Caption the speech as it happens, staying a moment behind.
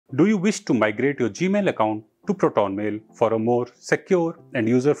Do you wish to migrate your Gmail account to Protonmail for a more secure and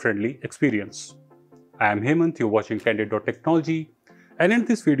user-friendly experience? I am Hemant, you're watching Candid.Technology, and in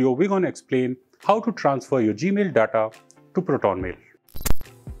this video we're going to explain how to transfer your Gmail data to Protonmail.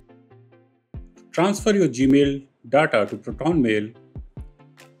 Transfer your Gmail data to Protonmail.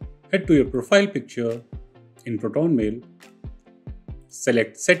 Head to your profile picture in Protonmail.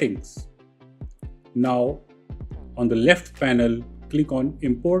 Select Settings. Now, on the left panel, click on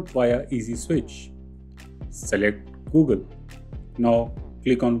Import via Easy Switch. Select Google. Now,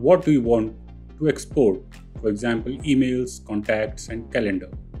 click on what do you want to export, for example, emails, contacts, and calendar.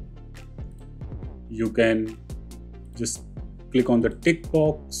 You can just click on the tick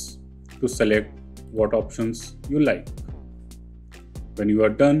box to select what options you like. When you are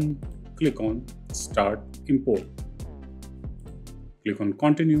done, click on Start Import. Click on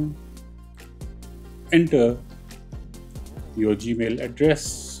Continue. Enter your Gmail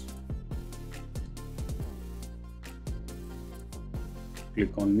address.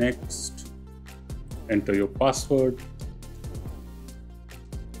 Click on Next. Enter your password.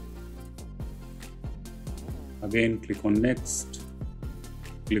 Again, click on Next.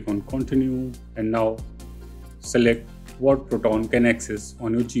 Click on Continue. And now select what Proton can access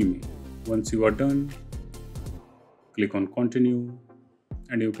on your Gmail. Once you are done, click on Continue.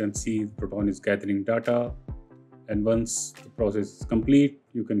 And you can see Proton is gathering data. And once the process is complete,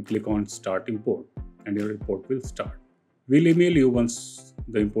 you can click on Start Import and your import will start. We'll email you once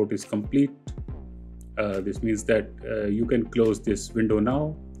the import is complete. This means that you can close this window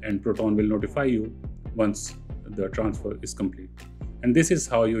now and Proton will notify you once the transfer is complete. And this is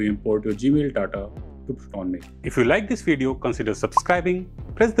how you import your Gmail data to Protonmail. If you like this video, consider subscribing,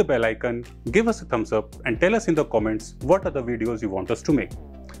 press the bell icon, give us a thumbs up and tell us in the comments what other videos you want us to make.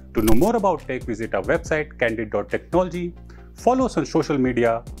 To know more about tech, visit our website Candid.Technology, follow us on social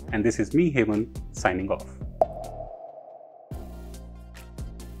media, and this is me, Hemant, signing off.